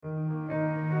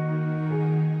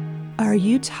Are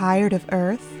you tired of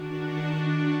Earth?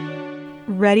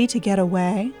 Ready to get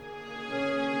away?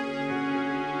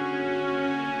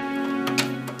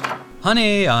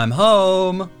 Honey, I'm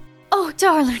home! Oh,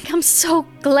 darling, I'm so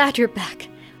glad you're back.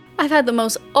 I've had the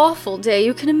most awful day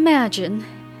you can imagine.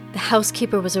 The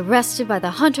housekeeper was arrested by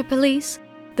the Hunter police.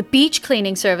 The beach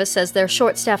cleaning service says they're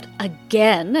short-staffed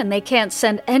again and they can't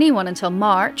send anyone until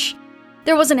March.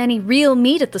 There wasn't any real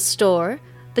meat at the store.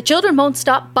 The children won't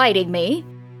stop biting me.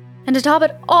 And to top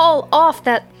it all off,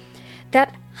 that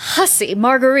hussy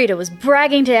Margarita was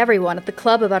bragging to everyone at the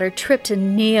club about her trip to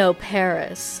Neo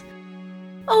Paris.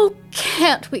 Oh,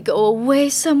 can't we go away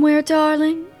somewhere,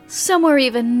 darling? Somewhere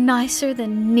even nicer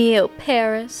than Neo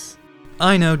Paris?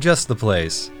 I know just the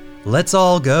place. Let's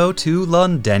all go to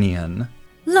Londinium.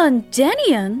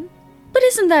 Londinium? But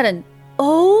isn't that an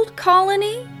old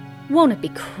colony? Won't it be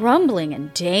crumbling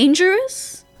and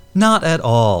dangerous? Not at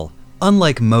all.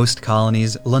 Unlike most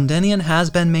colonies, Londinium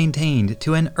has been maintained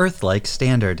to an Earth-like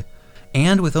standard.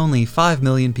 And with only 5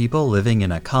 million people living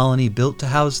in a colony built to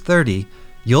house 30,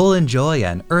 you'll enjoy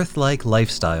an Earth-like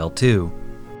lifestyle too.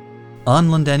 On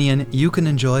Londinium, you can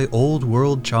enjoy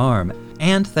old-world charm,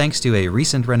 and thanks to a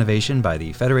recent renovation by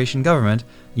the Federation government,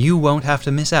 you won't have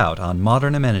to miss out on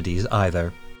modern amenities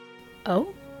either.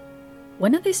 Oh?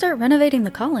 When did they start renovating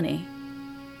the colony?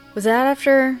 Was that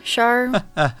after Shar?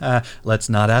 Let's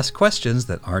not ask questions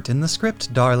that aren't in the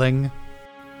script, darling.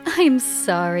 I'm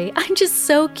sorry. I'm just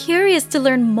so curious to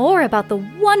learn more about the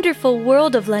wonderful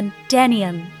world of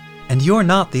Londinium. And you're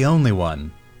not the only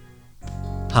one.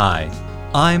 Hi,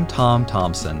 I'm Tom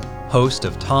Thompson, host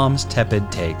of Tom's Tepid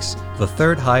Takes, the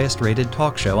third highest rated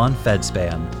talk show on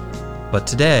FedSpan. But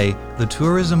today, the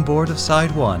Tourism Board of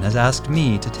Side 1 has asked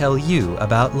me to tell you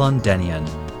about Londinium,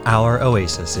 our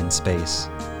oasis in space.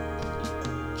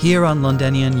 Here on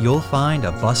Londinium, you'll find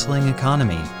a bustling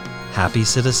economy, happy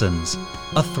citizens,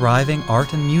 a thriving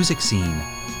art and music scene,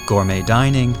 gourmet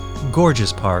dining,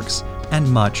 gorgeous parks,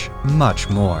 and much, much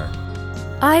more.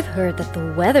 I've heard that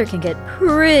the weather can get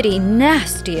pretty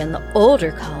nasty in the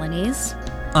older colonies.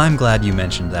 I'm glad you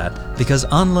mentioned that, because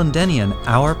on Londinium,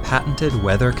 our patented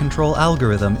weather control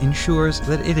algorithm ensures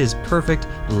that it is perfect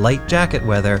light jacket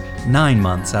weather 9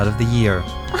 months out of the year.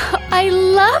 I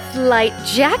love light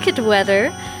jacket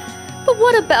weather. But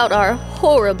what about our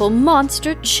horrible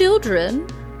monster children?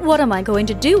 What am I going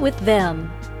to do with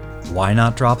them? Why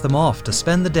not drop them off to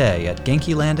spend the day at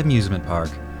Genkiland Amusement Park?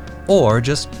 Or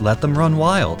just let them run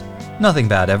wild. Nothing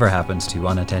bad ever happens to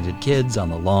unattended kids on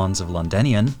the lawns of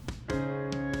Londinium.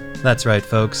 That's right,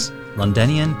 folks.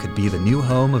 Londinium could be the new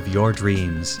home of your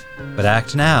dreams. But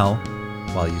act now,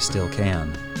 while you still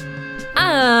can.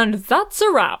 And that's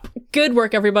a wrap. Good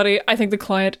work, everybody. I think the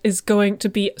client is going to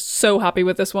be so happy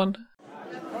with this one.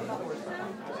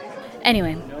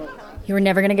 Anyway, you were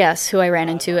never going to guess who I ran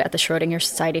into at the Schrödinger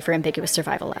Society for Ambiguous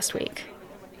Survival last week.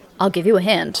 I'll give you a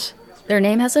hint. Their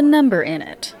name has a number in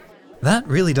it. That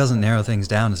really doesn't narrow things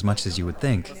down as much as you would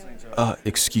think.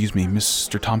 Excuse me,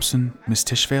 Mr. Thompson, Miss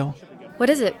Tishvale? What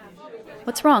is it?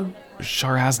 What's wrong?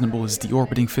 Shar Aznable is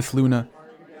deorbiting Fifth Luna.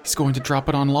 He's going to drop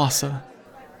it on Lhasa.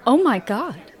 Oh my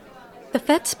god. The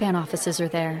FedSpan offices are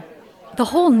there. The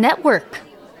whole network.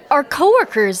 Our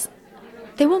coworkers.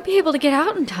 They won't be able to get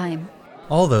out in time.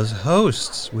 All those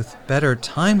hosts with better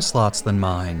time slots than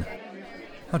mine.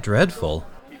 How dreadful.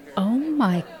 Oh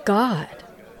my god.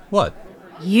 What?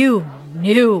 You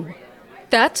knew.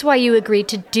 That's why you agreed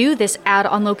to do this ad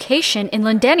on location in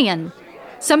Londinium.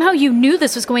 Somehow you knew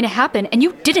this was going to happen and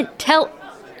you didn't tell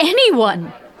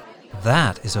anyone.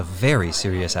 That is a very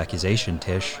serious accusation,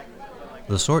 Tish.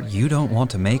 The sort you don't want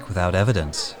to make without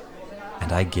evidence.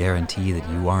 And I guarantee that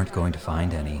you aren't going to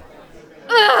find any.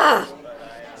 Ugh!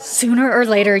 Sooner or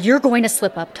later, you're going to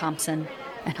slip up, Thompson.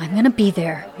 And I'm going to be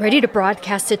there, ready to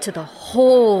broadcast it to the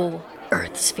whole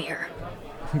Earth sphere.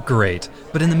 Great.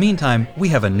 But in the meantime, we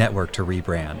have a network to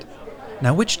rebrand.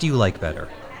 Now, which do you like better?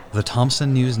 The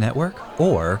Thompson News Network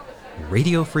or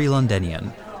Radio Free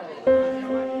Londinium?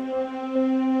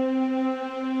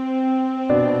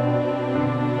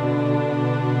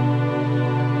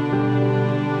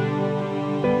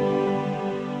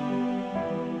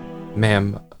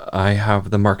 Ma'am, I have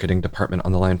the marketing department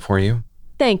on the line for you.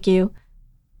 Thank you.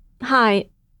 Hi.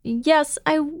 Yes,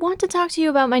 I want to talk to you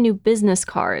about my new business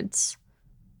cards.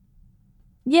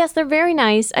 Yes, they're very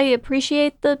nice. I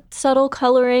appreciate the subtle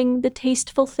coloring, the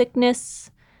tasteful thickness.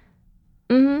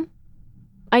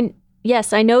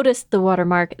 Yes, I noticed the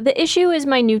watermark. The issue is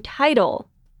my new title.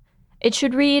 It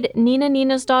should read Nina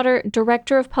Nina's Daughter,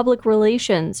 Director of Public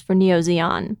Relations for Neo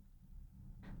Zeon.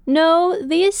 No,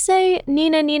 these say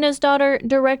Nina Nina's Daughter,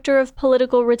 Director of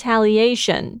Political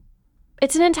Retaliation.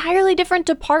 It's an entirely different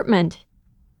department.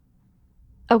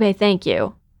 Okay, thank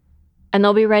you. And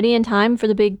they'll be ready in time for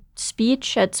the big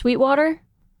speech at Sweetwater?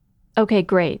 Okay,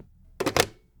 great.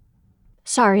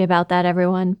 Sorry about that,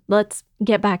 everyone. Let's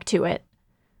get back to it.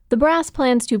 The brass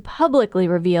plans to publicly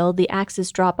reveal the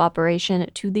Axis drop operation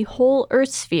to the whole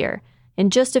Earth sphere in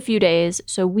just a few days,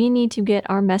 so we need to get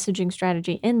our messaging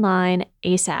strategy in line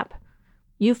ASAP.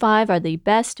 You 5 are the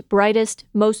best, brightest,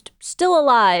 most still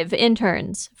alive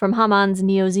interns from Haman's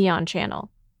Neo Xeon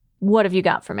channel. What have you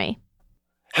got for me?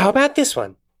 How about this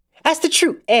one? As the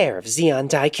true heir of Xeon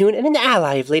Daikun and an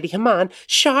ally of Lady Haman,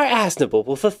 Shar Aznable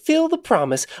will fulfill the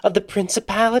promise of the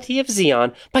Principality of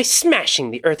Xeon by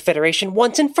smashing the Earth Federation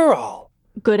once and for all.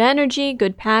 Good energy,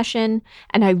 good passion,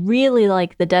 and I really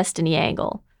like the Destiny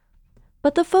angle.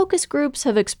 But the focus groups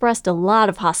have expressed a lot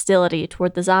of hostility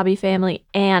toward the Zabi family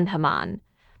and Haman.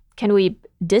 Can we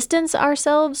distance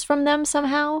ourselves from them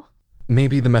somehow?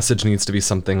 Maybe the message needs to be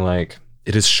something like,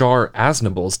 it is Shar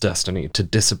Aznable's destiny to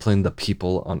discipline the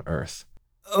people on Earth.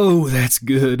 Oh, that's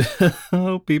good.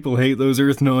 Oh, people hate those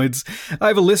Earthnoids. I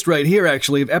have a list right here,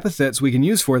 actually, of epithets we can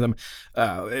use for them.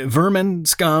 Vermin,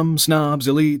 scum, snobs,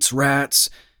 elites, rats.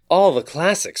 All the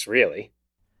classics, really.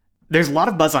 There's a lot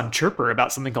of buzz on Chirper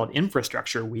about something called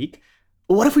Infrastructure Week.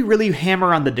 What if we really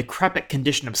hammer on the decrepit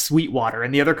condition of Sweetwater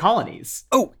and the other colonies?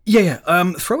 Oh, yeah.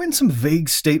 Throw in some vague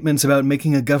statements about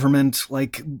making a government,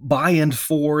 like, by and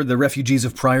for the refugees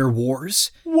of prior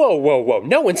wars. Whoa.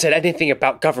 No one said anything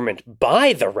about government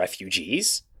by the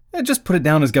refugees. Just put it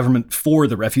down as government for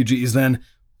the refugees, then.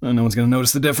 No one's going to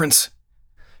notice the difference.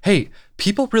 Hey,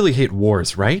 people really hate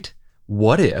wars, right?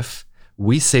 What if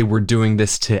we say we're doing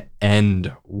this to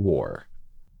end war?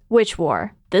 Which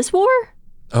war? This war?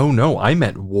 Oh no, I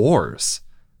meant wars.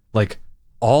 Like,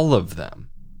 all of them.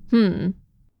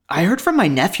 I heard from my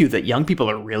nephew that young people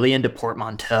are really into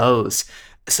portmanteaus.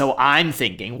 So I'm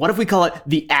thinking, what if we call it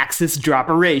the Axis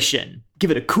Droperation?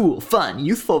 Give it a cool, fun,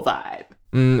 youthful vibe.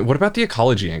 What about the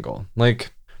ecology angle?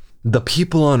 Like, the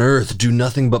people on Earth do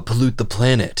nothing but pollute the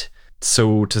planet.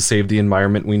 So to save the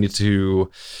environment, we need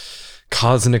to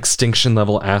cause an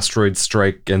extinction-level asteroid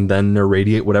strike and then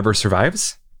irradiate whatever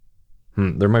survives?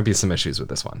 There might be some issues with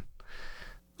this one.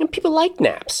 And people like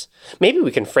naps. Maybe we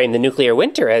can frame the nuclear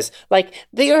winter as, like,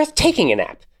 the Earth taking a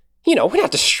nap. You know, we're not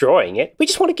destroying it. We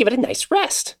just want to give it a nice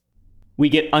rest. We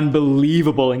get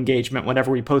unbelievable engagement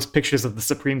whenever we post pictures of the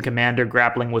Supreme Commander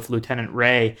grappling with Lieutenant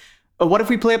Ray. What if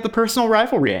we play up the personal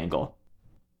rivalry angle?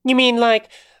 You mean, like,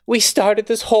 we started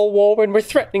this whole war and we're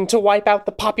threatening to wipe out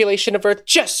the population of Earth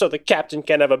just so the captain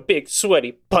can have a big,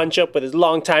 sweaty punch-up with his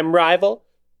longtime rival?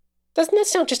 Doesn't that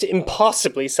sound just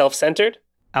impossibly self-centered?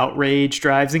 Outrage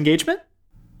drives engagement?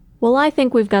 Well, I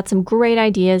think we've got some great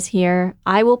ideas here.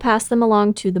 I will pass them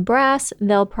along to the brass.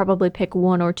 They'll probably pick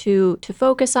 1 or 2 to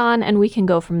focus on, and we can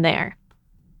go from there.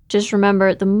 Just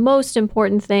remember, the most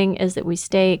important thing is that we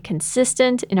stay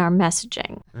consistent in our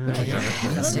messaging.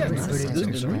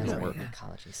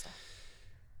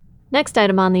 Next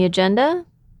item on the agenda,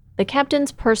 the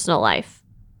captain's personal life.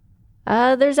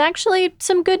 There's actually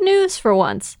some good news for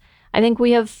once. I think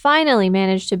we have finally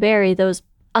managed to bury those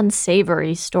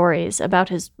unsavory stories about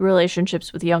his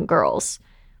relationships with young girls.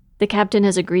 The captain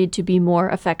has agreed to be more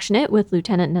affectionate with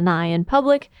Lieutenant Nanai in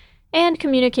public, and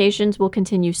communications will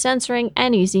continue censoring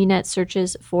any ZNet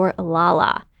searches for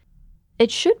Lala.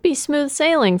 It should be smooth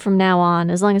sailing from now on,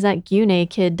 as long as that Gyune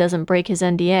kid doesn't break his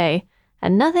NDA,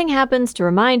 and nothing happens to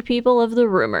remind people of the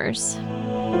rumors.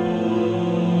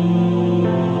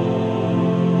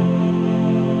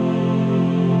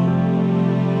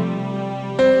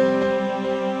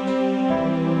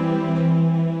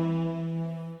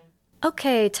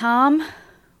 Okay, Tom.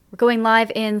 We're going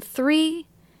live in 3,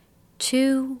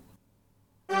 2...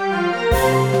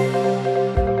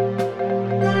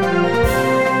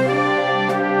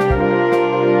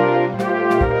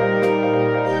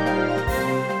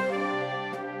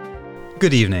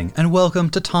 Good evening, and welcome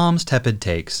to Tom's Tepid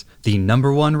Takes, the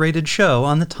 #1 rated show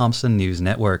on the Thompson News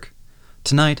Network.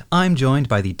 Tonight, I'm joined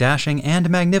by the dashing and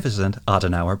magnificent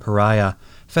Adenauer Pariah,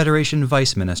 Federation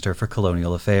Vice Minister for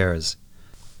Colonial Affairs.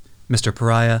 Mr.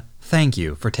 Pariah, thank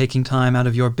you for taking time out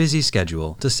of your busy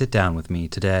schedule to sit down with me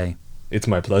today. It's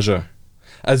my pleasure.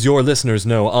 As your listeners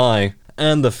know, I,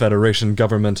 and the Federation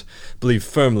government, believe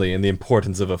firmly in the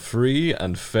importance of a free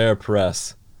and fair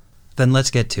press. Then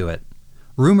let's get to it.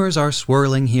 Rumors are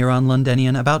swirling here on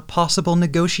Londinian about possible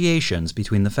negotiations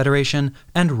between the Federation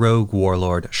and rogue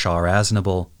warlord Shar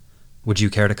Aznable. Would you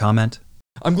care to comment?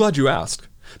 I'm glad you asked,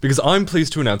 because I'm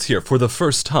pleased to announce here for the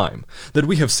first time that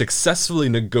we have successfully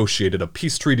negotiated a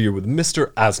peace treaty with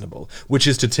Mr. Aznable, which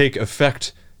is to take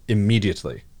effect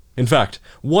immediately. In fact,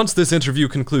 once this interview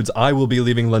concludes, I will be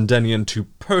leaving Londinion to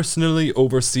personally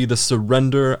oversee the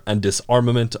surrender and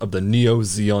disarmament of the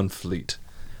Neo-Zeon fleet.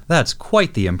 That's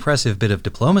quite the impressive bit of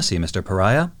diplomacy, Mr.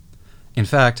 Pariah. In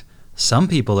fact, some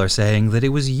people are saying that it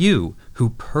was you who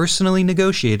personally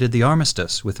negotiated the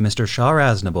armistice with Mr. Shar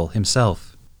Aznable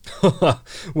himself.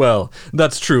 Well,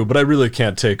 that's true, but I really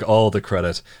can't take all the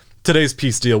credit. Today's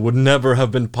peace deal would never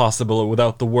have been possible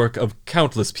without the work of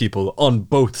countless people on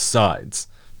both sides.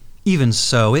 Even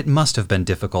so, it must have been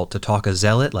difficult to talk a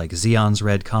zealot like Zeon's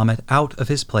Red Comet out of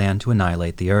his plan to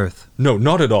annihilate the Earth. No,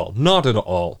 not at all. Not at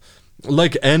all.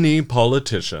 Like any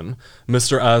politician,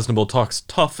 Mr. Aznable talks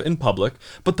tough in public,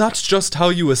 but that's just how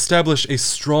you establish a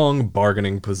strong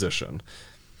bargaining position.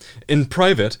 In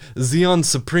private, Zeon's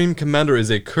Supreme Commander is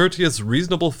a courteous,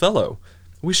 reasonable fellow.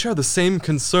 We share the same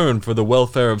concern for the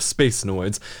welfare of space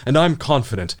noids, and I'm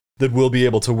confident that we'll be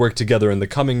able to work together in the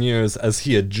coming years as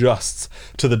he adjusts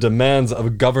to the demands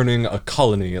of governing a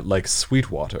colony like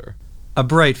Sweetwater. A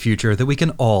bright future that we can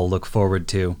all look forward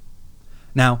to.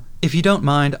 Now, if you don't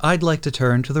mind, I'd like to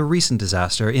turn to the recent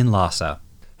disaster in Lhasa.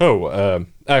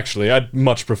 Actually, I'd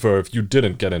much prefer if you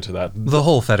didn't get into that. The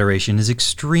whole Federation is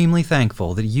extremely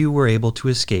thankful that you were able to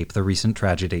escape the recent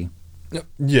tragedy.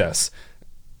 Yes.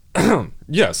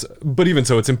 Yes, but even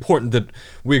so, it's important that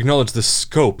we acknowledge the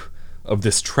scope of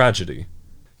this tragedy.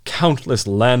 Countless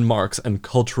landmarks and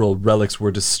cultural relics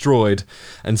were destroyed,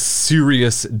 and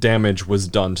serious damage was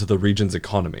done to the region's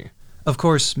economy. Of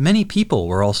course, many people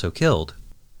were also killed.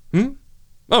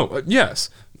 Yes.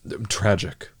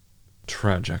 Tragic.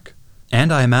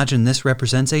 And I imagine this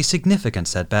represents a significant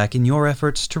setback in your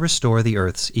efforts to restore the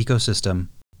Earth's ecosystem.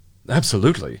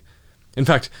 Absolutely. In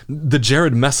fact, the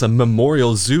Jared Messa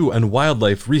Memorial Zoo and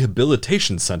Wildlife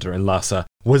Rehabilitation Center in Lhasa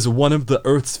was one of the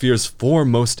Earthsphere's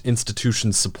foremost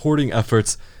institutions supporting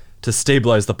efforts to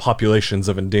stabilize the populations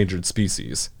of endangered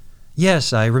species.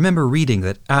 Yes, I remember reading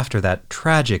that after that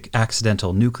tragic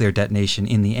accidental nuclear detonation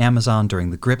in the Amazon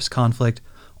during the Grips conflict,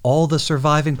 all the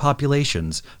surviving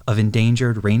populations of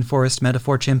endangered rainforest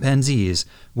metaphor chimpanzees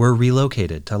were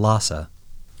relocated to Lhasa.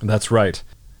 That's right.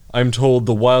 I'm told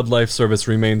the Wildlife Service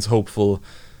remains hopeful,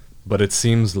 but it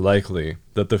seems likely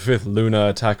that the 5th Luna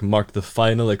attack marked the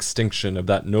final extinction of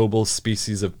that noble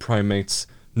species of primates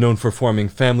known for forming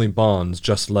family bonds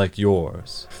just like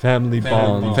yours. Family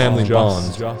bonds just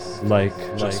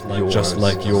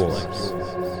like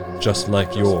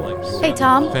yours. Hey,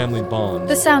 Tom. Family bonds.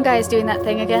 The sound guy is doing that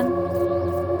thing again.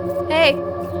 Hey,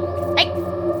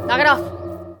 knock it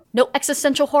off. No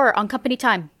existential horror on company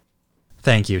time.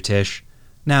 Thank you, Tish.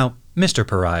 Now, Mr.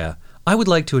 Pariah, I would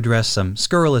like to address some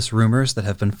scurrilous rumors that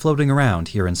have been floating around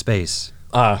here in space.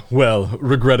 Well,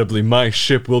 regrettably, my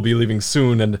ship will be leaving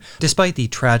soon, and despite the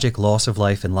tragic loss of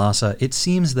life in Lhasa, it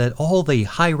seems that all the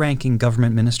high-ranking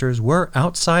government ministers were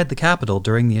outside the capital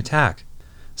during the attack.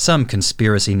 Some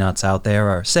conspiracy nuts out there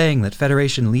are saying that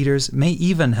Federation leaders may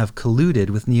even have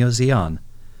colluded with Neo-Zeon.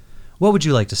 What would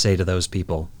you like to say to those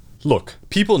people? Look,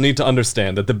 people need to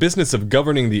understand that the business of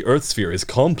governing the Earthsphere is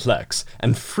complex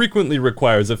and frequently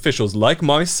requires officials like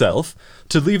myself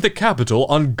to leave the capital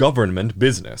on government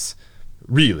business.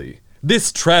 Really,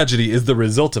 this tragedy is the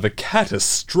result of a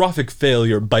catastrophic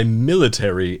failure by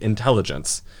military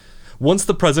intelligence. Once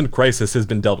the present crisis has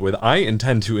been dealt with, I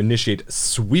intend to initiate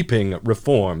sweeping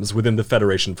reforms within the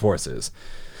Federation forces.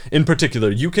 In particular,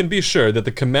 you can be sure that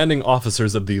the commanding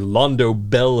officers of the Londo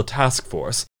Bell Task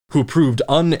Force, who proved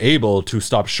unable to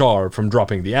stop Shar from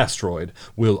dropping the asteroid,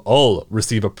 will all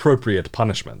receive appropriate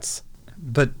punishments.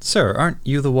 But, sir, aren't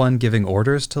you the one giving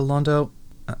orders to Londo?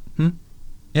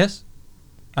 Yes?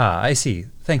 I see.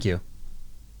 Thank you.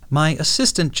 My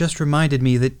assistant just reminded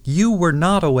me that you were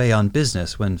not away on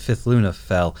business when 5th Luna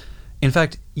fell. In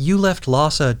fact, you left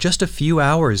Lhasa just a few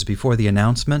hours before the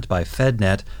announcement by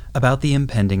FedNet about the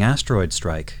impending asteroid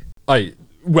strike.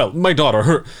 Well, my daughter,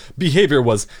 her behavior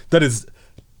was, that is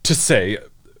to say,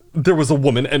 there was a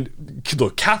woman, and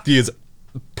look, Kathy is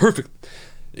perfect.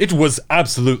 It was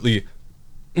absolutely...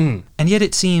 And yet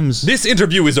it seems... This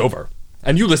interview is over.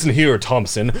 And you listen here,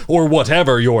 Thompson, or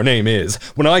whatever your name is.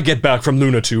 When I get back from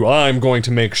Luna 2, I'm going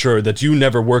to make sure that you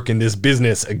never work in this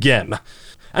business again.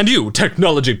 And you,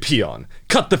 technology peon,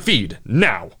 cut the feed,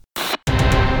 now!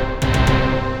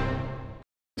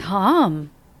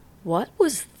 Tom, what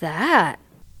was that?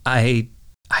 I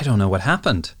don't know what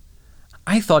happened.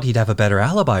 I thought he'd have a better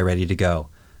alibi ready to go.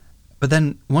 But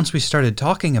then, once we started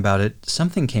talking about it,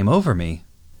 something came over me.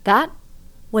 That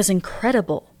was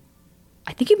incredible.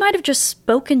 I think you might have just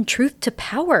spoken truth to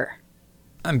power.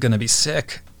 I'm gonna be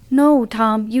sick. No,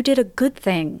 Tom, you did a good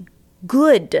thing.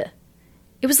 Good.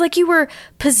 It was like you were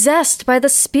possessed by the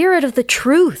spirit of the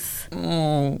truth.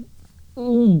 I'll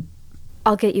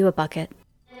get you a bucket.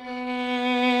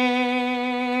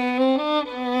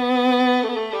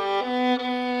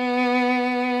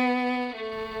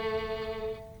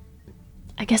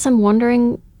 I guess I'm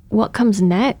wondering what comes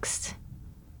next.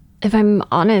 If I'm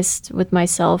honest with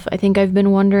myself, I think I've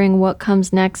been wondering what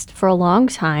comes next for a long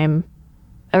time.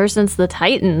 Ever since the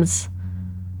Titans.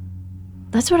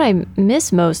 That's what I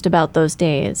miss most about those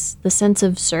days, the sense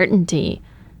of certainty.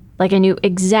 Like I knew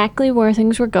exactly where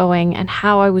things were going and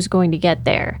how I was going to get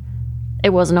there.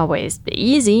 It wasn't always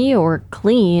easy or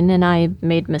clean, and I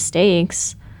made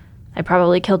mistakes. I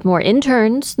probably killed more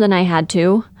interns than I had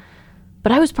to.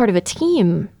 But I was part of a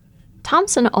team.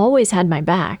 Thompson always had my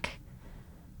back.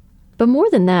 But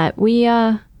more than that, we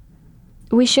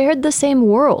shared the same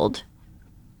world.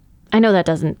 I know that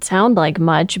doesn't sound like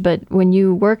much, but when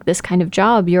you work this kind of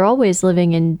job, you're always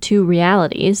living in two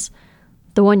realities.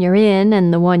 The one you're in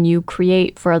and the one you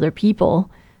create for other people.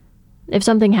 If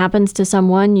something happens to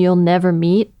someone you'll never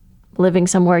meet, living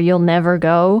somewhere you'll never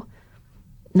go,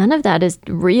 none of that is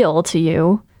real to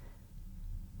you.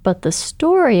 But the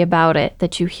story about it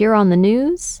that you hear on the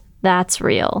news, that's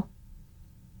real.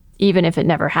 Even if it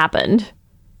never happened.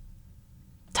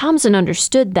 Thompson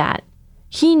understood that.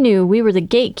 He knew we were the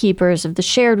gatekeepers of the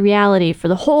shared reality for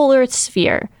the whole Earth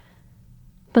sphere.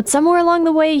 But somewhere along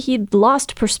the way, he'd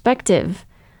lost perspective.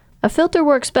 A filter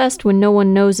works best when no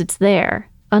one knows it's there,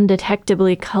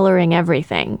 undetectably coloring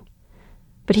everything.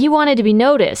 But he wanted to be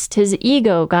noticed. His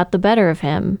ego got the better of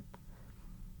him.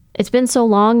 It's been so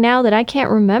long now that I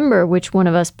can't remember which one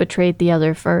of us betrayed the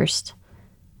other first.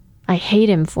 I hate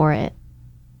him for it.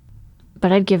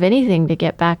 But I'd give anything to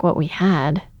get back what we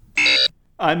had.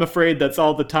 I'm afraid that's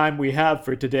all the time we have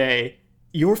for today.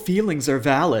 Your feelings are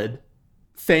valid.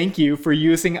 Thank you for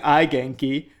using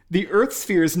iGenki, the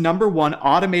Earthsphere's #1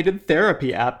 automated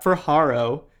therapy app for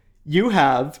Haro. You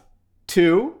have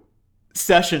 2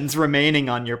 sessions remaining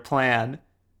on your plan.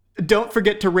 Don't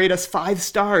forget to rate us 5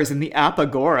 stars in the App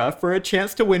Agora for a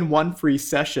chance to win 1 free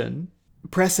session.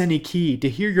 Press any key to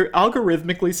hear your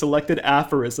algorithmically selected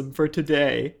aphorism for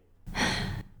today.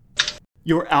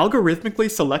 Your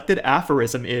algorithmically selected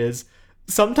aphorism is,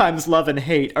 sometimes love and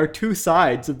hate are 2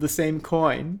 sides of the same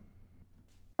coin.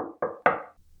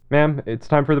 Ma'am, it's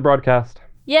time for the broadcast.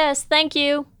 Yes, thank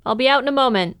you. I'll be out in a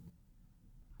moment.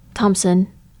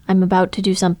 Thompson, I'm about to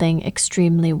do something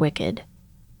extremely wicked.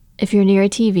 If you're near a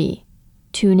TV,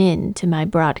 tune in to my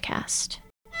broadcast.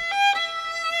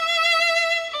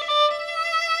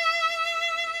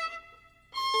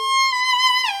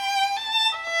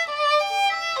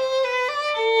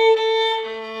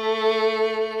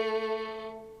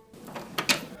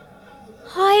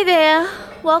 Hi there.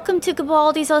 Welcome to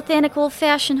Gabaldi's authentic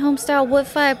old-fashioned home-style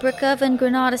wood-fired brick oven,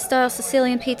 Granada-style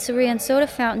Sicilian pizzeria and soda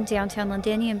fountain, downtown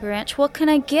Londinium branch. What can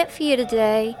I get for you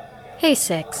today? Hey,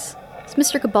 Six. Is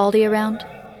Mr. Gabaldi around?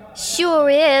 Sure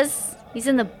is. He's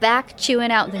in the back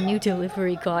chewing out the new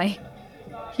delivery guy.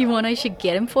 You want I should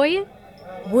get him for you?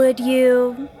 Would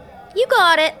you? You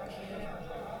got it.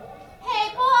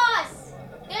 Hey, boss!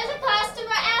 There's a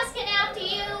customer asking after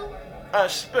you.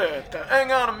 Aspetta,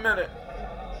 hang on a minute.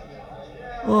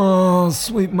 Oh,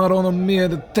 sweet Madonna mia,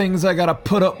 the things I gotta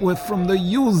put up with from the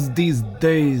youths these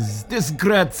days.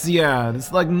 Disgrazia,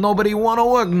 it's like nobody wanna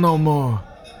work no more.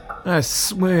 I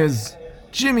swears,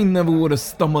 Jimmy never would've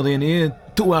stumbled in here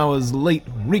 2 hours late,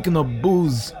 reeking of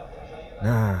booze.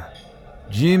 Nah,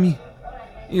 Jimmy,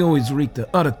 he always reeked of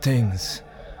other things.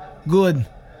 Good,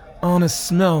 honest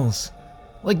smells,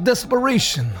 like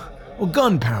desperation or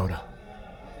gunpowder.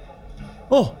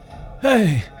 Oh,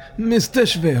 hey, Miss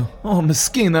Tishville. Oh,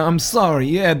 Meskina, I'm sorry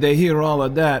you had to hear all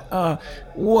of that.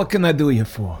 What can I do you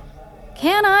for?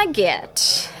 Can I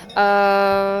get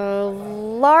a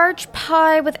large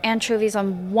pie with anchovies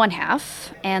on one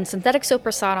half and synthetic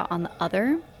sopressata on the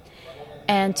other,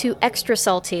 and 2 extra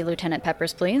salty Lieutenant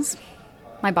Peppers, please?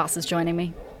 My boss is joining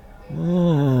me.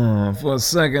 Oh, for a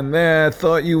second there, I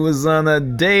thought you was on a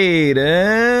date,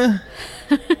 eh?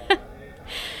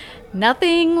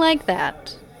 Nothing like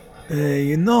that. Hey,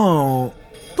 you know...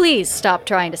 Please stop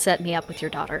trying to set me up with your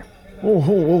daughter.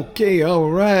 Oh, okay,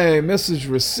 alright, message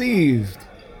received.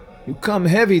 You come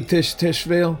heavy,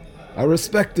 Tishville. I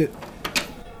respect it.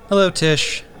 Hello,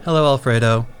 Tish. Hello,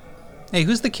 Alfredo. Hey,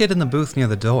 who's the kid in the booth near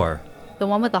the door? The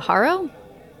one with the Haro?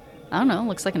 I don't know,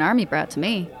 looks like an army brat to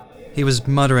me. He was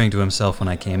muttering to himself when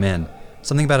I came in.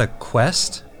 Something about a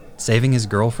quest? Saving his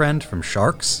girlfriend from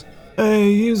sharks?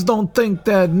 Hey, you don't think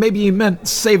that maybe he meant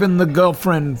saving the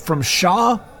girlfriend from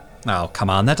Shar? Oh, come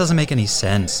on, that doesn't make any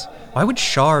sense. Why would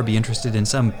Shar be interested in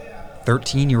some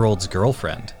 13-year-old's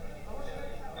girlfriend.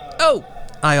 Oh,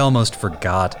 I almost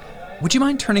forgot. Would you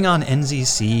mind turning on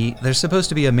NZC? There's supposed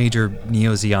to be a major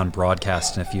Neo-Zeon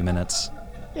broadcast in a few minutes.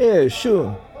 Yeah,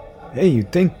 sure. Hey, you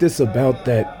think this about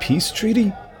that peace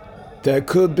treaty? That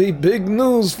could be big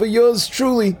news for yours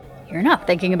truly. You're not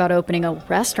thinking about opening a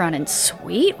restaurant in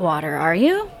Sweetwater, are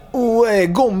you? Hey,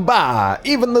 Gomba,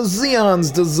 even the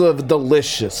Zeons deserve a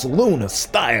delicious Luna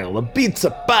style of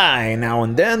pizza pie now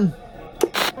and then.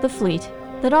 The fleet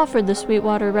that offered the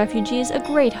Sweetwater refugees a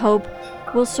great hope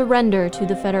will surrender to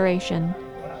the Federation.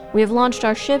 We have launched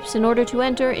our ships in order to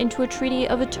enter into a treaty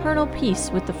of eternal peace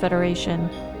with the Federation.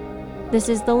 This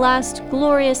is the last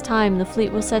glorious time the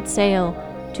fleet will set sail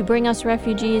to bring us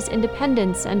refugees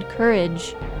independence and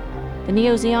courage. The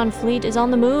Neo-Zeon fleet is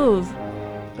on the move,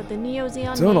 but the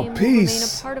Neo-Zeon Eternal name will peace.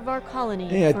 remain a part of our colony.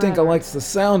 Hey, I think I forever. like the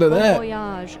sound of Bon that.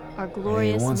 voyage, our Hey,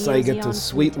 glorious once I get to Neo-Zeon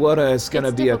Sweetwater, it's gonna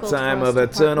It's be a difficult for time us of to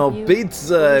part eternal with you,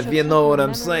 pizza, but we if shall you keep know your what I'm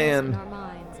memories saying. in our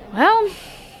minds. Well,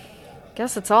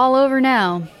 guess it's all over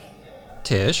now.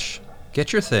 Tish,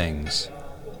 get your things.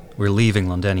 We're leaving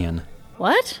Londinian.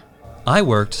 What? I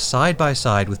worked side by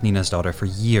side with Nina's daughter for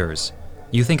years.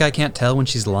 You think I can't tell when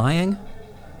she's lying?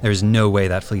 There's no way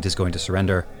that fleet is going to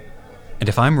surrender. And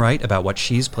if I'm right about what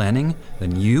she's planning,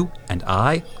 then you and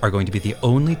I are going to be the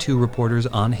only two reporters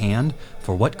on hand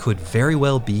for what could very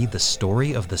well be the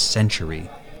story of the century.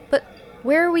 But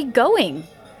where are we going?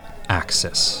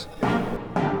 Axis.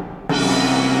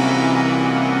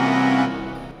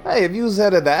 Hey, if you's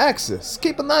headed to Axis,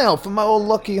 keep an eye out for my old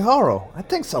Lucky Haro. I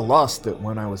think I lost it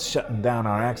when I was shutting down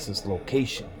our Axis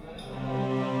location.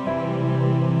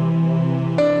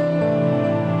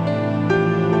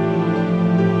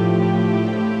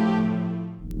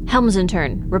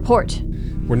 Helmsintern, report.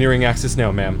 We're nearing Axis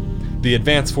now, ma'am. The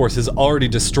advance force has already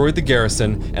destroyed the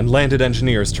garrison and landed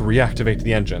engineers to reactivate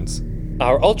the engines.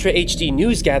 Our Ultra HD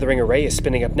news gathering array is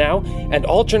spinning up now, and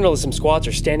all journalism squads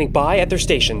are standing by at their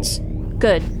stations.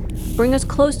 Good. Bring us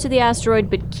close to the asteroid,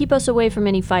 but keep us away from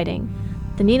any fighting.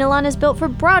 The Ninalon is built for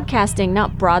broadcasting,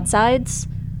 not broadsides.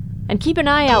 And keep an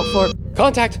eye out for...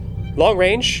 Contact! Long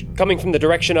range, coming from the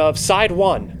direction of Side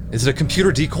 1. Is it a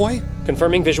computer decoy?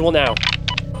 Confirming visual now.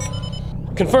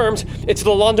 Confirmed, it's the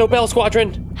Londo Bell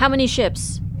Squadron. How many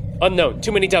ships? Unknown,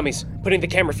 too many dummies. Putting the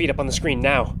camera feed up on the screen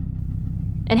now.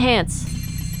 Enhance.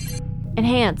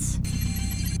 Enhance.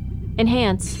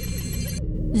 Enhance.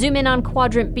 Zoom in on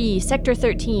Quadrant B, Sector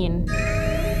 13.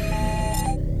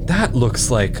 That looks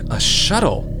like a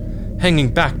shuttle,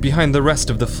 hanging back behind the rest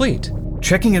of the fleet.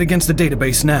 Checking it against the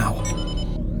database now.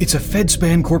 It's a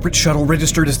FedSpan corporate shuttle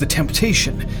registered as the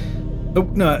Temptation. Oh,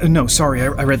 no, sorry,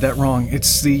 I read that wrong.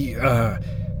 It's the,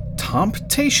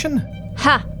 Temptation?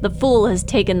 Ha! The fool has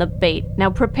taken the bait. Now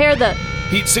prepare the...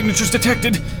 Heat signatures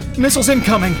detected. Missiles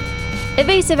incoming.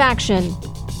 Evasive action.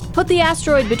 Put the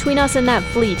asteroid between us and that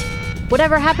fleet.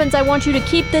 Whatever happens, I want you to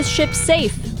keep this ship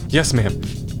safe. Yes, ma'am.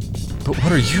 But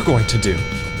what are you going to do?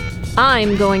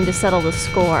 I'm going to settle the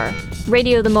score.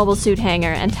 Radio the mobile suit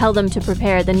hangar and tell them to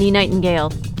prepare the Knee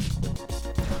Nightingale.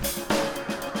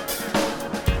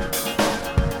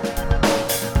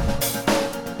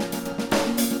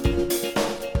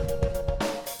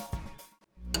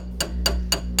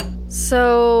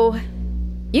 So,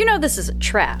 you know this is a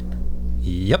trap,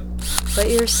 Yep. but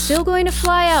you're still going to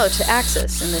fly out to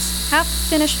Axis in this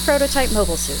half-finished prototype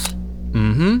mobile suit.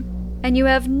 Mm-hmm. And you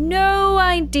have no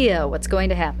idea what's going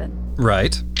to happen.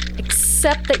 Right.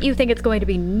 Except that you think it's going to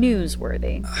be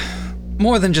newsworthy.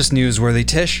 More than just newsworthy,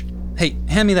 Tish. Hey,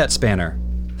 hand me that spanner.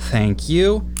 Thank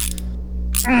you.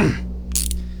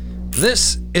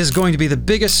 This is going to be the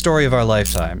biggest story of our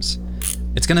lifetimes.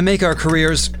 It's going to make our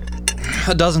careers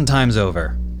a dozen times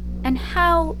over. And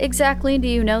how exactly do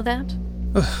you know that?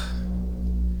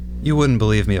 You wouldn't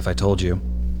believe me if I told you.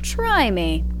 Try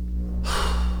me.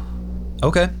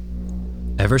 Okay.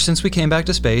 Ever since we came back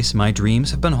to space, my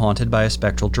dreams have been haunted by a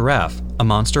spectral giraffe, a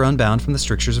monster unbound from the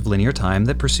strictures of linear time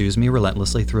that pursues me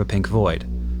relentlessly through a pink void.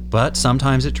 But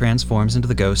sometimes it transforms into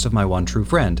the ghost of my one true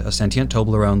friend, a sentient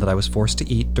Toblerone that I was forced to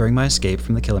eat during my escape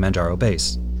from the Kilimanjaro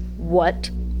base.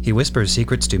 What? He whispers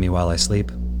secrets to me while I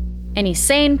sleep. Any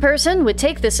sane person would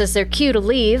take this as their cue to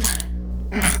leave.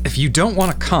 If you don't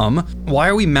want to come, why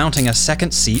are we mounting a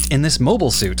second seat in this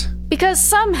mobile suit? Because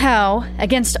somehow,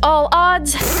 against all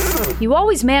odds, you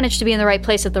always manage to be in the right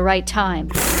place at the right time.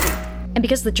 And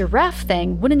because the giraffe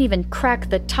thing wouldn't even crack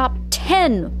the top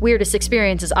 10 weirdest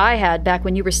experiences I had back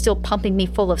when you were still pumping me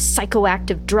full of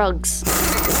psychoactive drugs.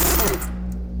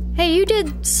 Hey, you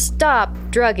did stop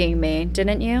drugging me,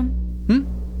 didn't you?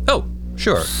 Oh,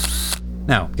 sure.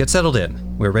 Now, get settled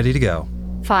in. We're ready to go.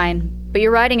 Fine, but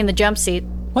you're riding in the jump seat.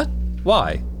 What?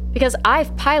 Why? Because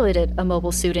I've piloted a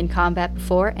mobile suit in combat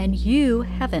before, and you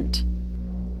haven't.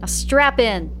 Now strap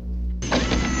in.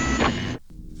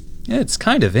 It's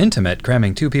kind of intimate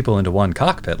cramming 2 people into one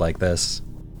cockpit like this.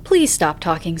 Please stop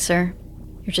talking, sir.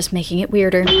 You're just making it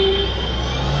weirder.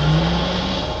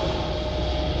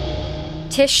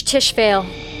 Tish fail.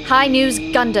 High News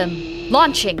Gundam.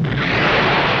 Launching.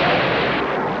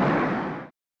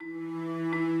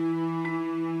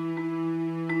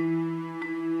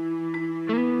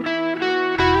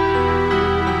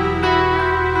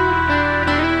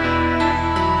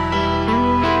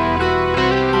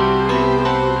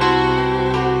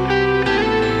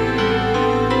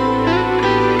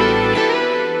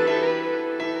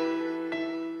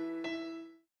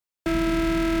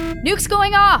 Nuke's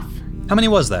going off! How many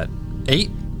was that? 8?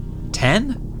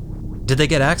 10? Did they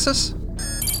get access?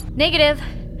 Negative.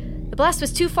 The blast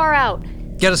was too far out.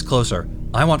 Get us closer.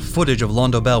 I want footage of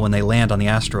Londo Bell when they land on the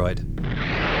asteroid.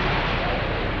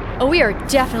 Oh, we are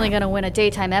definitely gonna win a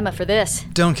daytime Emma for this.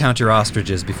 Don't count your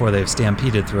ostriches before they've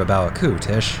stampeded through a Baoku,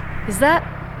 Tish. Is that...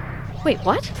 Wait,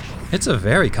 what? It's a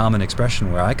very common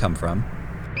expression where I come from.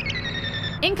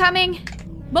 Incoming!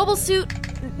 Mobile suit...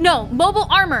 No, mobile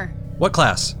armor! What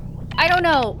class? I don't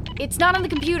know. It's not on the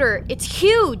computer. It's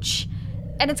huge!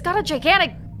 And it's got a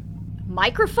gigantic...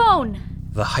 microphone!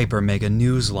 The Hyper Mega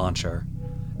News Launcher.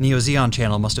 Neo Zeon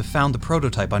Channel must have found the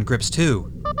prototype on Grips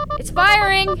 2. It's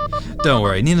firing! Don't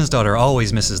worry, Nina's daughter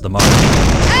always misses the mark.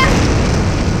 Ah!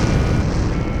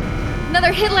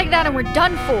 Another hit like that and we're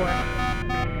done for.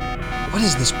 What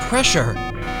is this pressure?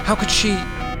 How could she...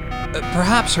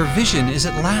 perhaps her vision is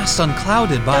at last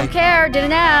unclouded by... Don't care,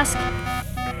 didn't ask.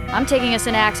 I'm taking us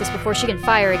in Axis before she can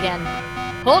fire again.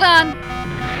 Hold on!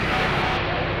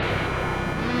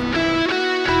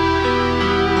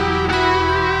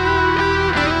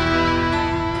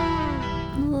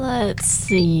 Let's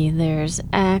see, there's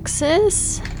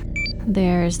Axis.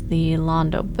 There's the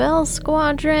Londo Bell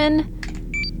Squadron.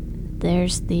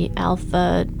 There's the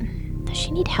Alpha... Does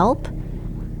she need help?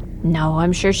 No,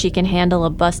 I'm sure she can handle a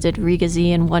busted Riga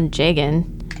Z and 1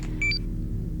 Jagan.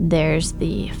 There's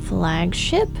the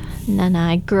flagship.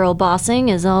 Nanai girl bossing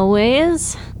as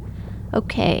always.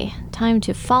 Okay, time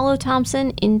to follow Thompson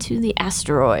into the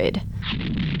asteroid.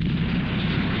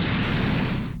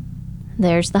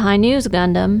 There's the High News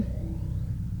Gundam.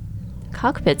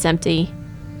 Cockpit's empty.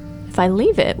 If I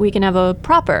leave it, we can have a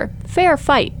proper, fair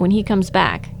fight when he comes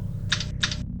back.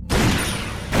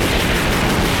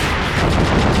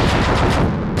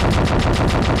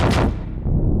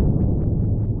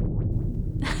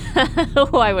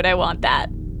 Why would I want that?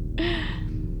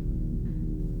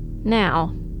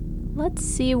 Now, let's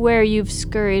see where you've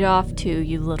scurried off to,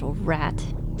 you little rat.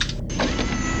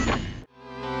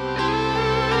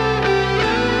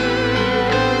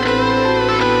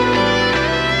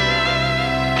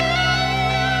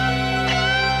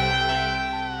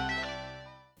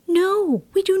 No,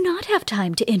 we do not have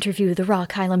time to interview the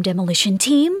Rock Hylam demolition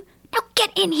team. Now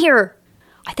get in here!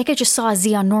 I think I just saw a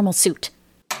Zeon normal suit.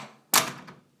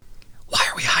 Why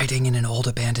are we hiding in an old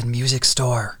abandoned music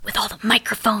store? With all the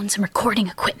microphones and recording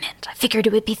equipment, I figured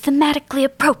it would be thematically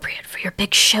appropriate for your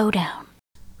big showdown.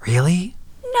 Really?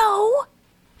 No!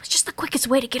 It was just the quickest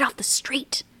way to get off the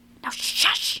street. Now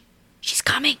shush! She's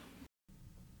coming.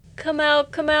 Come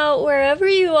out, wherever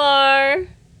you are.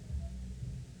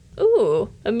 Ooh,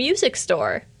 a music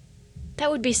store.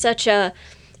 That would be such a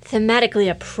thematically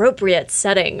appropriate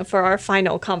setting for our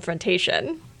final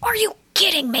confrontation. Are you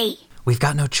kidding me? We've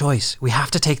got no choice. We have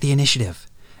to take the initiative.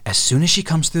 As soon as she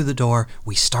comes through the door,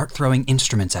 we start throwing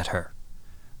instruments at her.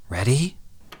 Ready?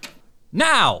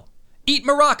 Now! Eat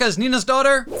maracas, Nina's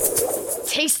daughter!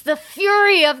 Taste the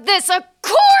fury of this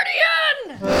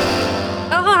accordion!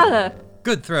 Ah!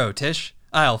 Good throw, Tish.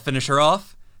 I'll finish her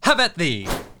off. Have at thee!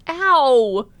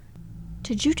 Ow!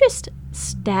 Did you just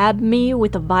stab me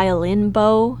with a violin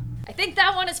bow? I think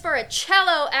that one is for a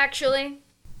cello, actually.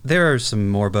 There are some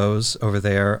more bows over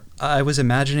there. I was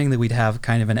imagining that we'd have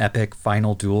kind of an epic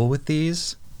final duel with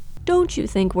these. Don't you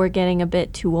think we're getting a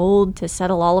bit too old to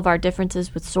settle all of our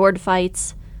differences with sword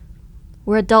fights?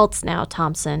 We're adults now,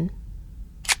 Thompson.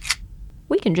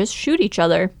 We can just shoot each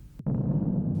other.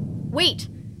 Wait.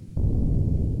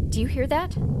 Do you hear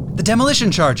that? The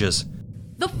demolition charges!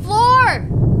 The floor!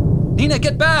 Nina,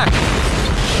 get back!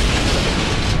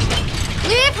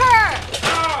 Leave her!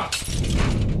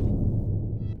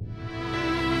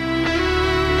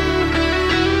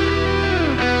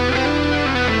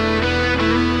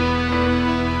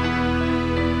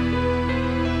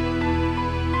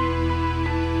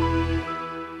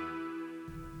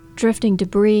 Drifting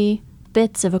debris,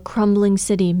 bits of a crumbling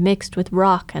city mixed with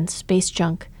rock and space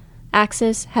junk,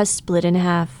 Axis has split in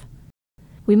half.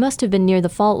 We must have been near the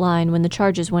fault line when the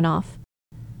charges went off.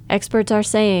 Experts are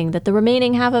saying that the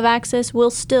remaining half of Axis will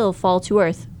still fall to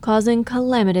Earth, causing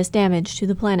calamitous damage to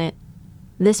the planet.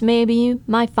 This may be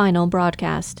my final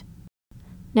broadcast.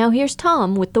 Now here's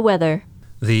Tom with the weather.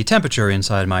 The temperature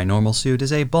inside my normal suit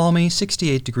is a balmy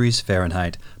 68 degrees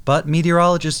Fahrenheit, but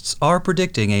meteorologists are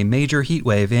predicting a major heat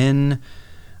wave in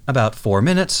about 4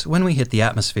 minutes when we hit the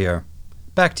atmosphere.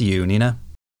 Back to you, Nina.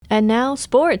 And now,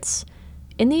 sports.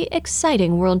 In the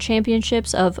exciting World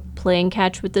Championships of playing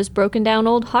catch with this broken-down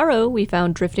old Haro we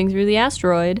found drifting through the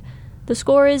asteroid, the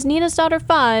score is Nina's daughter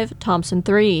 5, Thompson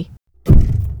 3.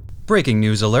 Breaking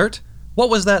news alert. What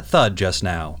was that thud just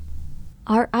now?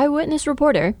 Our eyewitness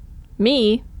reporter,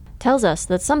 me, tells us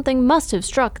that something must have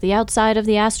struck the outside of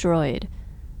the asteroid.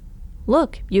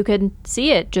 Look, you can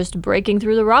see it just breaking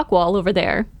through the rock wall over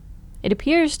there. It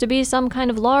appears to be some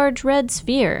kind of large red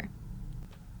sphere.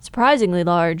 Surprisingly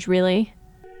large, really.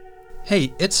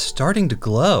 Hey, it's starting to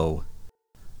glow.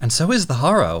 And so is the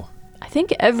Haro. I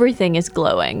think everything is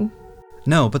glowing.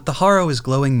 No, but the Haro is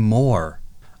glowing more.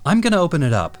 I'm gonna open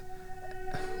it up.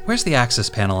 Where's the Axis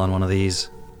panel on one of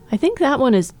these? I think that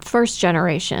one is first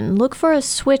generation. Look for a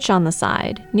switch on the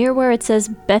side, near where it says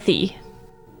Bethy.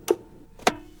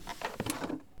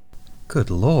 Good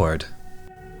lord.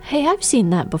 Hey, I've seen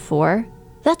that before.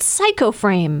 That's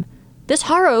Psychoframe. This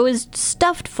Haro is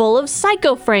stuffed full of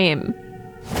Psychoframe.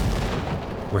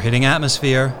 We're hitting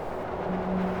atmosphere.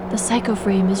 The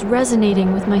Psychoframe is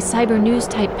resonating with my cyber news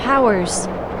type powers.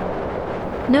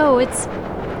 No, it's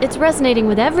resonating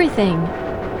with everything.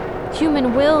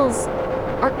 Human wills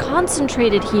are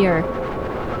concentrated here.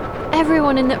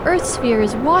 Everyone in the Earth sphere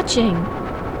is watching.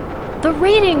 The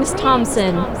ratings,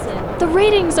 Thompson! The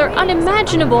ratings are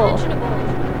unimaginable!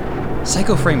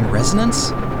 Psychoframe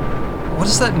resonance? What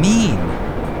does that mean?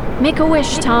 Make a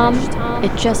wish, Tom.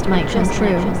 It just might come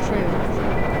true.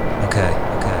 Okay.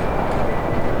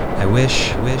 I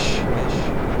wish.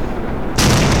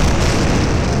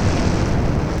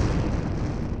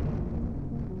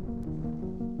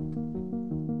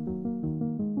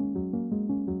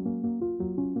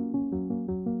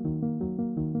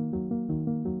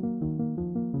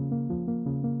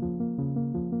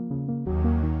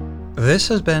 This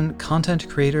has been Content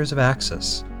Creators of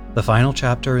Axis, the final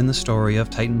chapter in the story of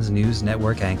Titans News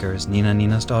Network anchors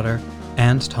Nina's daughter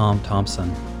and Tom Thompson,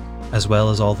 as well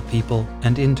as all the people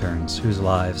and interns whose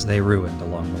lives they ruined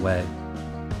along the way.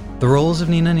 The roles of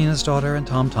Nina's daughter and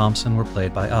Tom Thompson were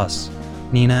played by us,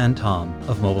 Nina and Tom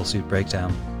of Mobile Suit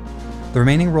Breakdown. The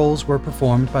remaining roles were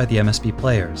performed by the MSB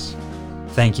players.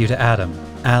 Thank you to Adam,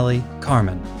 Allie,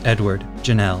 Carmen, Edward,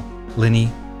 Janelle,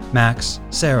 Linny, Max,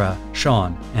 Sarah,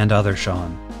 Sean, and other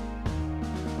Sean.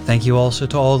 Thank you also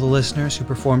to all the listeners who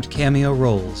performed cameo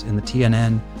roles in the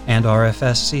TNN and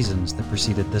RFS seasons that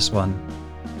preceded this one.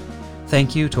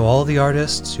 Thank you to all the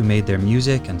artists who made their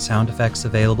music and sound effects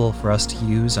available for us to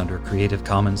use under Creative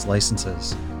Commons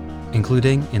licenses,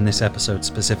 including, in this episode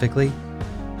specifically,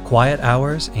 Quiet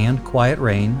Hours and Quiet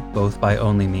Rain, both by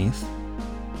Only Meath,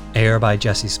 Air by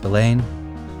Jesse Spillane,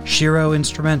 Shiro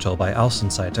Instrumental by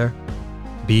Alsenseiter,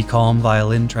 Be Calm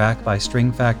Violin Track by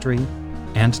String Factory,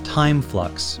 and Time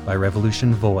Flux by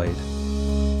Revolution Void.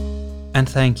 And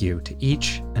thank you to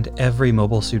each and every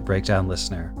Mobile Suit Breakdown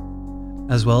listener,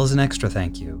 as well as an extra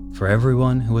thank you for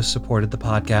everyone who has supported the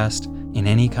podcast in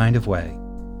any kind of way.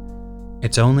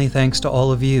 It's only thanks to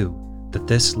all of you that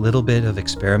this little bit of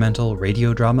experimental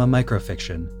radio drama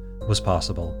microfiction was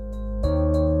possible.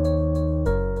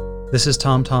 This is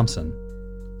Tom Thompson,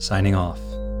 signing off.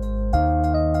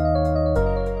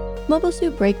 Mobile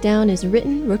Suit Breakdown is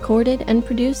written, recorded, and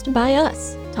produced by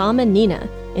us, Tom and Nina,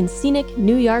 in scenic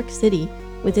New York City,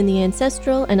 within the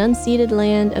ancestral and unceded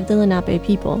land of the Lenape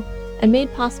people, and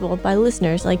made possible by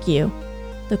listeners like you.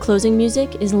 The closing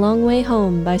music is Long Way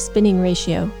Home by Spinning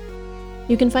Ratio.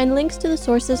 You can find links to the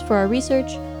sources for our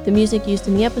research, the music used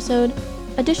in the episode,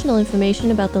 additional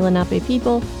information about the Lenape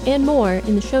people, and more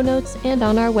in the show notes and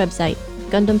on our website,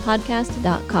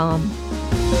 GundamPodcast.com.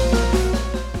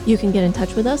 You can get in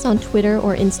touch with us on Twitter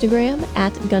or Instagram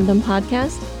at Gundam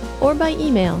Podcast, or by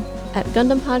email at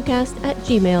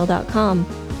GundamPodcast@gmail.com.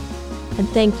 And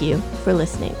thank you for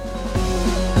listening.